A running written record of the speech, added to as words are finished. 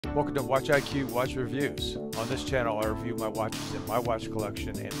Welcome to Watch IQ Watch Reviews. On this channel, I review my watches in my watch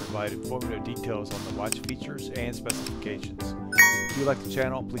collection and provide informative details on the watch features and specifications. If you like the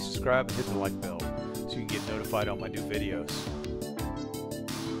channel, please subscribe and hit the like bell so you can get notified on my new videos.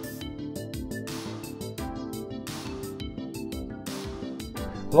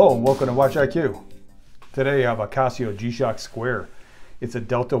 Hello and welcome to Watch IQ. Today I have a Casio G-Shock Square. It's a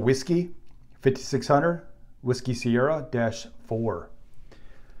Delta Whiskey 5600 Whiskey Sierra -4.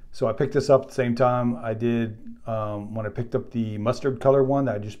 So I picked this up at the same time I did when I picked up the mustard color one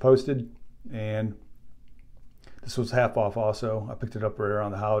that I just posted, and this was half off also. I picked it up right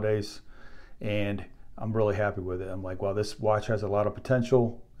around the holidays and I'm really happy with it. I'm like, wow, this watch has a lot of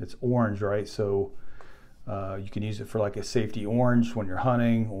potential. It's orange, right? So you can use it for like a safety orange when you're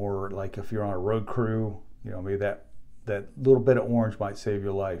hunting, or like if you're on a road crew, you know, maybe that little bit of orange might save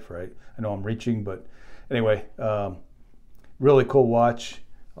your life, right? I know I'm reaching, but anyway, really cool watch.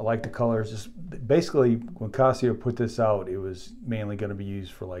 I like the colors. Just basically, when Casio put this out, it was mainly going to be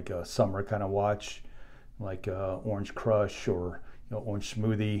used for like a summer kind of watch, like Orange Crush or Orange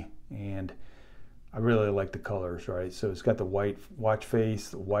Smoothie, and I really like the colors, right? So it's got the white watch face,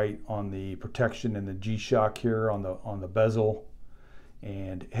 the white on the protection and the G-Shock here on the bezel,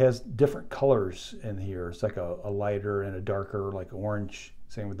 and it has different colors in here. It's like a lighter and a darker, like orange.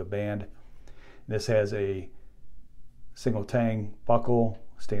 Same with the band. This has a single tang buckle,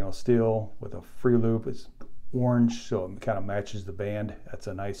 stainless steel with a free loop. It's orange, so it kind of matches the band. That's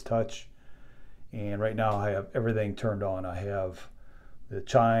a nice touch. And right now I have everything turned on. I have the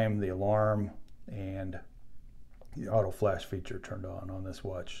chime, the alarm, and the auto flash feature turned on this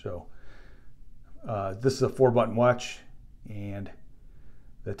watch. So this is a 4-button watch, and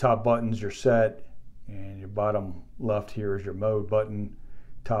the top button's your set, and your bottom left here is your mode button.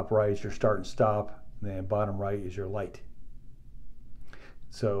 Top right is your start and stop, and then bottom right is your light.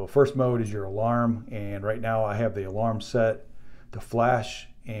 So first mode is your alarm, and right now I have the alarm set to flash,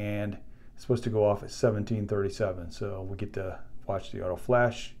 and it's supposed to go off at 17:37. So we get to watch the auto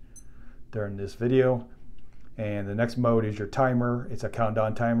flash during this video. And the next mode is your timer. It's a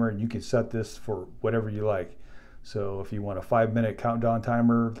countdown timer, and you can set this for whatever you like. So if you want a 5-minute countdown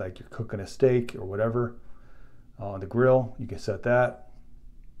timer, like you're cooking a steak or whatever on the grill, you can set that.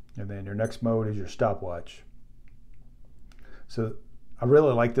 And then your next mode is your stopwatch. So I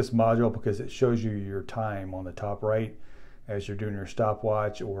really like this module because it shows you your time on the top right as you're doing your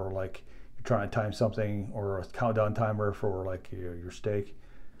stopwatch, or like you're trying to time something, or a countdown timer for like your steak.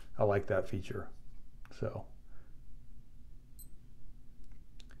 I like that feature. So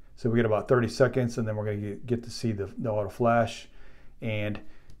we get about 30 seconds, and then we're going to get to see the auto flash. And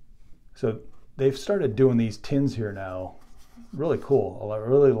so they've started doing these tins here now. Really cool. I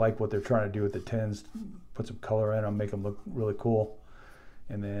really like what they're trying to do with the tins. Put some color in them, make them look really cool.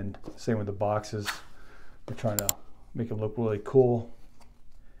 And then same with the boxes. They're trying to make them look really cool.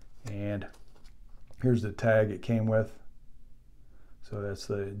 And here's the tag it came with. So that's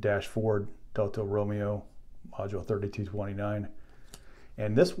the -4 Delta Romeo module 3229.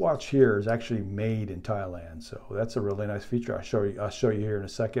 And this watch here is actually made in Thailand. So that's a really nice feature. I'll show you here in a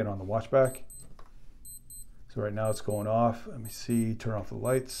second on the watch back. So right now it's going off. Let me see, turn off the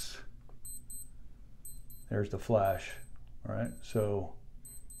lights. There's the flash. All right, so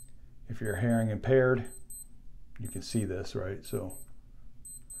if you're hearing impaired, you can see this, right? So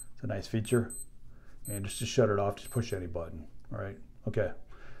it's a nice feature. And just to shut it off, just push any button. All right, okay.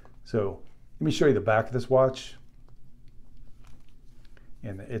 So let me show you the back of this watch.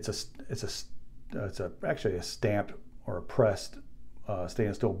 And it's actually a stamped or a pressed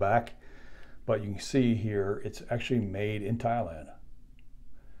stainless steel back. But you can see here, it's actually made in Thailand.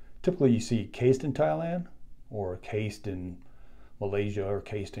 Typically you see cased in Thailand, or cased in Malaysia, or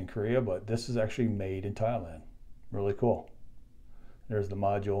cased in Korea, but this is actually made in Thailand. Really cool. There's the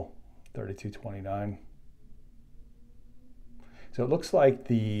module 3229. So it looks like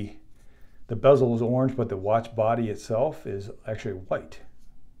the bezel is orange, but the watch body itself is actually white.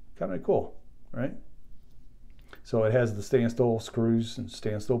 Kind of cool, right? So it has the stainless steel screws and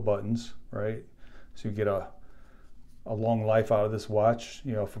stainless steel buttons, right? So you get a long life out of this watch,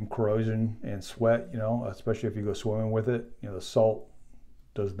 from corrosion and sweat, especially if you go swimming with it. The salt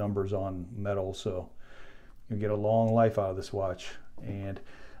does numbers on metal, so you get a long life out of this watch. And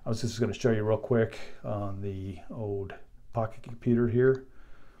I was just going to show you real quick on the old pocket computer here.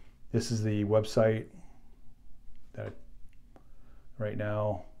 This is the website that right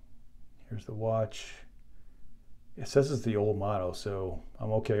now, here's the watch. It says it's the old model, so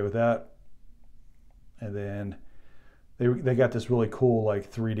I'm okay with that. And then they got this really cool like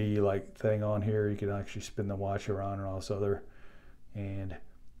 3D like thing on here. You can actually spin the watch around and all this other. And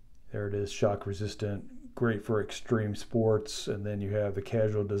There it is, shock resistant, great for extreme sports. And then you have the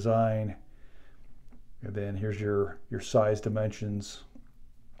casual design. And then here's your size dimensions.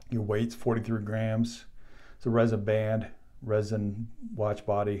 Your weight's 43 grams. It's a resin band, resin watch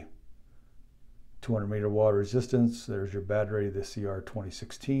body, 200 meter water resistance. There's your battery, the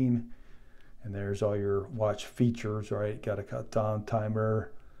CR2016. And there's all your watch features, right? Got a countdown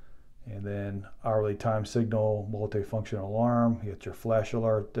timer, and then hourly time signal, multifunction alarm. You got your flash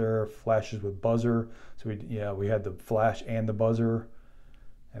alert there, flashes with buzzer. So we had the flash and the buzzer.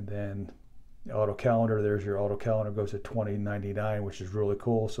 And then the auto calendar, there's your auto calendar, goes to 2099, which is really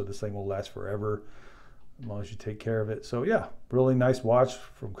cool. So this thing will last forever as long as you take care of it. So yeah, really nice watch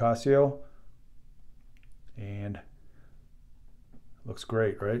from Casio. And looks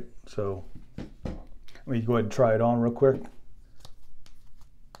great, right? So let me go ahead and try it on real quick.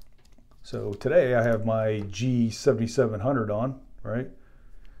 So today I have my G7700 on, right?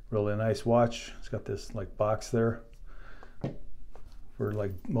 Really nice watch. It's got this like box there for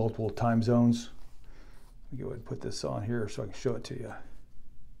like multiple time zones. Let me go ahead and put this on here so I can show it to you.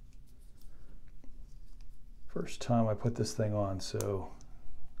 First time I put this thing on, so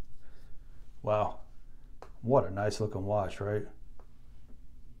wow, what a nice looking watch, right?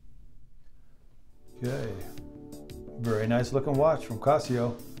 Okay, very nice looking watch from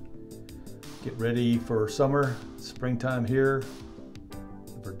Casio. Get ready for summer, springtime here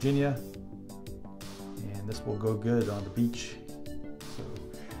in Virginia, and this will go good on the beach. So,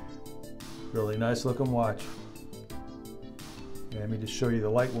 really nice looking watch. And let me just show you the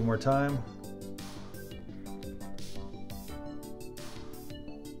light one more time.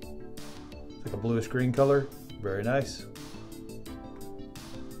 It's like a bluish green color, very nice.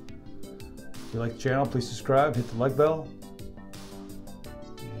 If you like the channel, please subscribe, hit the like bell.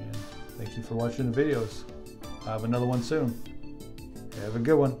 And thank you for watching the videos. I'll have another one soon. Have a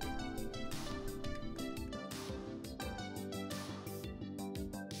good one.